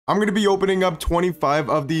I'm going to be opening up 25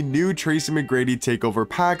 of the new Tracy McGrady Takeover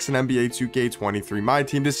packs in NBA 2K23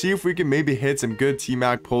 MyTeam to see if we can maybe hit some good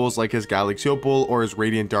Tmac pulls like his Galaxy Opal or his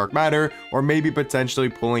Radiant Dark Matter, or maybe potentially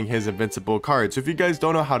pulling his Invincible card. So if you guys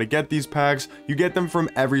don't know how to get these packs, you get them from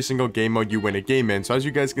every single game mode you win a game in. So as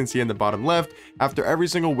you guys can see in the bottom left, after every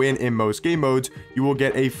single win in most game modes, you will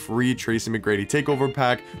get a free Tracy McGrady Takeover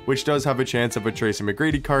pack, which does have a chance of a Tracy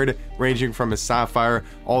McGrady card ranging from his Sapphire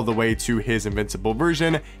all the way to his Invincible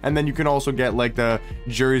version. And then you can also get like the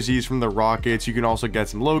jerseys from the Rockets. You can also get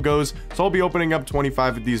some logos. So I'll be opening up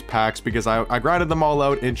 25 of these packs because I grinded them all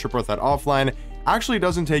out in Triple Threat Offline. Actually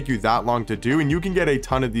doesn't take you that long to do, and you can get a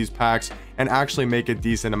ton of these packs and actually make a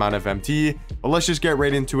decent amount of MT. But let's just get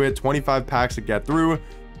right into it. 25 packs to get through.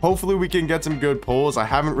 Hopefully we can get some good pulls. I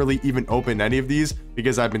haven't really even opened any of these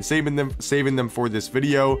because I've been saving them for this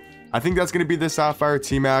video. I think that's going to be the Sapphire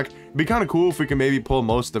Tmac. It'd be kind of cool if we can maybe pull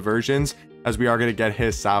most of the versions, as we are going to get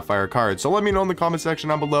his Sapphire card. So let me know in the comment section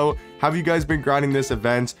down below, have you guys been grinding this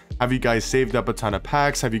event? Have you guys saved up a ton of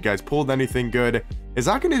packs? Have you guys pulled anything good? Is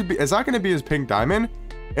that going to be his pink diamond?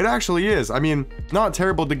 It actually is. I mean, not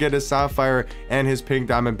terrible to get his Sapphire and his pink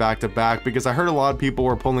diamond back to back, because I heard a lot of people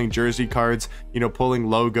were pulling jersey cards, you know, pulling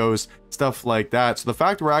logos, stuff like that. So the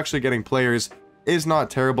fact we're actually getting players is not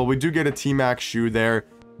terrible. We do get a Tmac shoe there.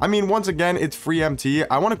 I mean, once again, it's free MT.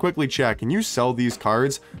 I want to quickly check, can you sell these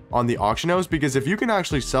cards on the auction house? Because if you can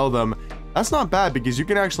actually sell them, that's not bad, because you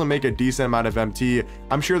can actually make a decent amount of MT.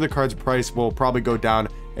 I'm sure the card's price will probably go down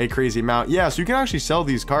a crazy amount. Yeah, so you can actually sell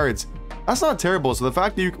these cards. That's not terrible. So the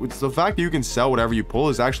fact that you can sell whatever you pull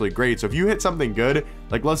is actually great. So if you hit something good,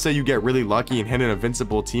 like let's say you get really lucky and hit an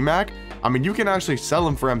Invincible Tmac, I mean, you can actually sell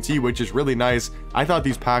them for MT, which is really nice. I thought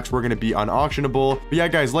these packs were going to be unauctionable. But yeah,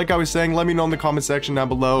 guys, like I was saying, let me know in the comment section down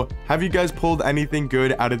below. Have you guys pulled anything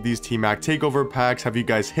good out of these Tmac Takeover packs? Have you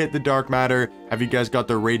guys hit the Dark Matter? Have you guys got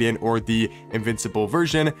the Radiant or the Invincible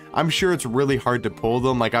version? I'm sure it's really hard to pull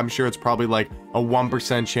them. Like, I'm sure it's probably like a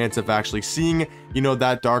 1% chance of actually seeing, you know,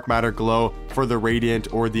 that Dark Matter glow for the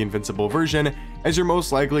Radiant or the Invincible version, as you're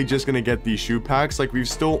most likely just going to get these shoe packs. Like, we've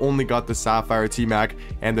still only got the Sapphire Tmac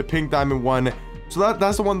and the pink diamond one. So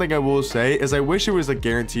that's the one thing I will say, is I wish it was a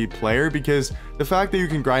guaranteed player, because the fact that you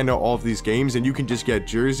can grind out all of these games and you can just get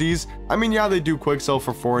jerseys, I mean, yeah, they do quick sell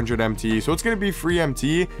for 400 MT, so it's going to be free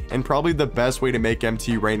MT. And probably the best way to make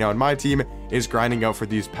MT right now in my team is grinding out for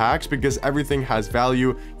these packs, because everything has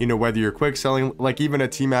value. You know, whether you're quick selling, like even a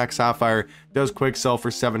Tmac Sapphire does quick sell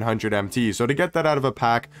for 700 MT, so to get that out of a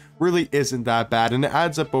pack really isn't that bad, and it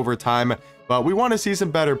adds up over time. But we want to see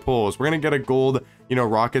some better pulls. We're going to get a gold, you know,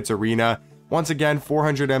 Rockets Arena. Once again,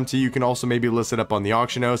 400 MT. You can also maybe list it up on the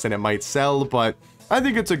auction house and it might sell, but I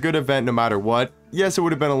think it's a good event no matter what. Yes, it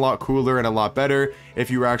would have been a lot cooler and a lot better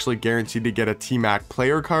if you were actually guaranteed to get a Tmac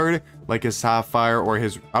player card, like his Sapphire or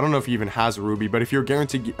his, I don't know if he even has a Ruby, but if you're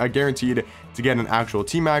guaranteed to get an actual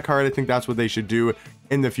Tmac card, I think that's what they should do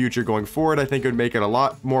in the future going forward. I think it would make it a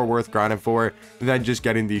lot more worth grinding for than just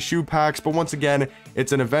getting these shoe packs. But once again,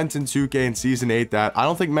 it's an event in 2K in Season 8 that I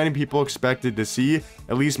don't think many people expected to see.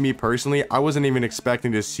 At least me personally, I wasn't even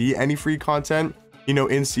expecting to see any free content, you know,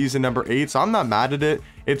 in season number 8. So I'm not mad at it.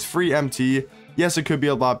 It's free MT. Yes, it could be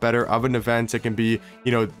a lot better of an event. It can be,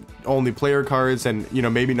 you know, only player cards and, you know,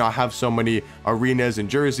 maybe not have so many arenas and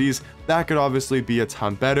jerseys. That could obviously be a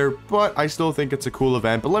ton better, but I still think it's a cool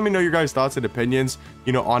event. But let me know your guys' thoughts and opinions,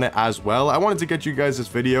 you know, on it as well. I wanted to get you guys this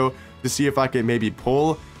video to see if I could maybe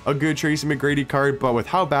pull a good Tracy McGrady card, but with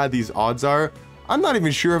how bad these odds are, I'm not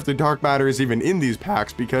even sure if the Dark Matter is even in these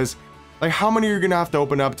packs, because like, how many are you gonna have to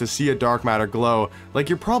open up to see a Dark Matter glow? Like,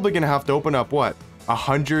 you're probably gonna have to open up what,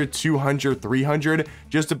 100, 200, 300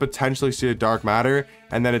 just to potentially see a Dark Matter,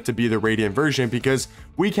 and then it to be the Radiant version, because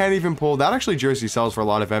we can't even pull that. Actually, jersey sells for a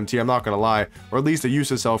lot of MT, I'm not gonna lie, or at least it used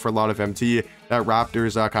to sell for a lot of MT, that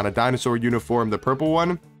Raptors kind of dinosaur uniform, the purple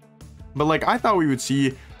one. But like, I thought we would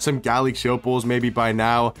see some Galaxy Opals maybe by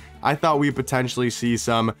now. I thought we'd potentially see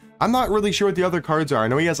some, I'm not really sure what the other cards are. I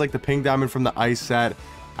know he has like the pink diamond from the ice set.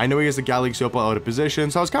 I know he has the Galaxy Opal out of position,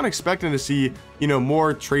 so I was kind of expecting to see, you know,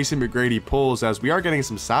 more Tracy McGrady pulls, as we are getting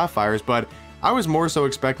some Sapphires, but I was more so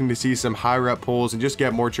expecting to see some high rep pulls and just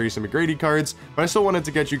get more Tracy McGrady cards. But I still wanted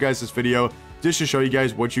to get you guys this video just to show you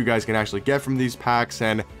guys what you guys can actually get from these packs.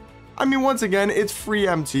 And I mean, once again, it's free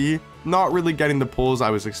MT. Not really getting the pulls I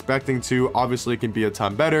was expecting to. Obviously, it can be a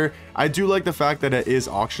ton better. I do like the fact that it is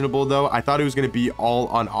auctionable, though. I thought it was going to be all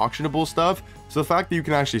unauctionable stuff. So the fact that you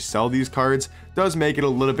can actually sell these cards does make it a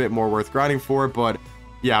little bit more worth grinding for. But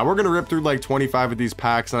yeah, we're going to rip through like 25 of these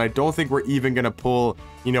packs, and I don't think we're even going to pull,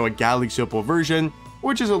 you know, a Galaxy Opal version,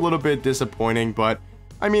 which is a little bit disappointing. But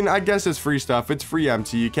I mean, I guess it's free stuff. It's free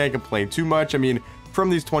MT. You can't complain too much. I mean, from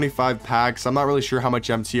these 25 packs. I'm not really sure how much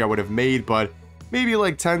MT I would have made, but maybe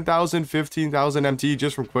like 10,000, 15,000 MT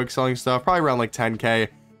just from quick selling stuff, probably around like 10k.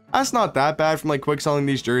 That's not that bad from like quick selling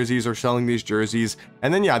these jerseys or selling these jerseys.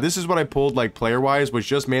 And then yeah, this is what I pulled like player wise, was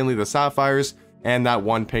just mainly the sapphires and that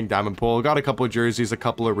one pink diamond pull. Got a couple of jerseys, a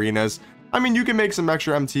couple arenas. I mean, you can make some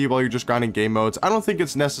extra MT while you're just grinding game modes. I don't think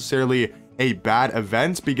it's necessarily a bad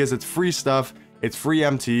event because it's free stuff, it's free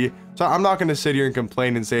MT. So I'm not going to sit here and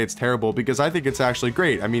complain and say it's terrible, because I think it's actually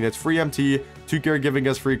great. I mean, it's free MT, 2K are giving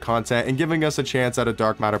us free content and giving us a chance at a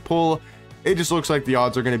dark matter pull. It just looks like the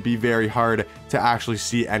odds are going to be very hard to actually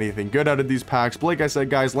see anything good out of these packs. But like I said,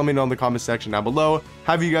 guys, let me know in the comment section down below.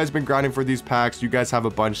 Have you guys been grinding for these packs? Do you guys have a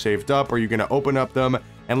bunch saved up? Are you going to open up them?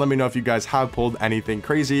 And let me know if you guys have pulled anything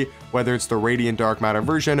crazy, whether it's the Radiant Dark Matter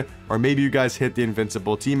version, or maybe you guys hit the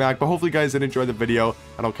Invincible Tmac. But hopefully you guys did enjoy the video,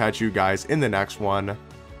 and I'll catch you guys in the next one.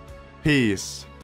 Peace.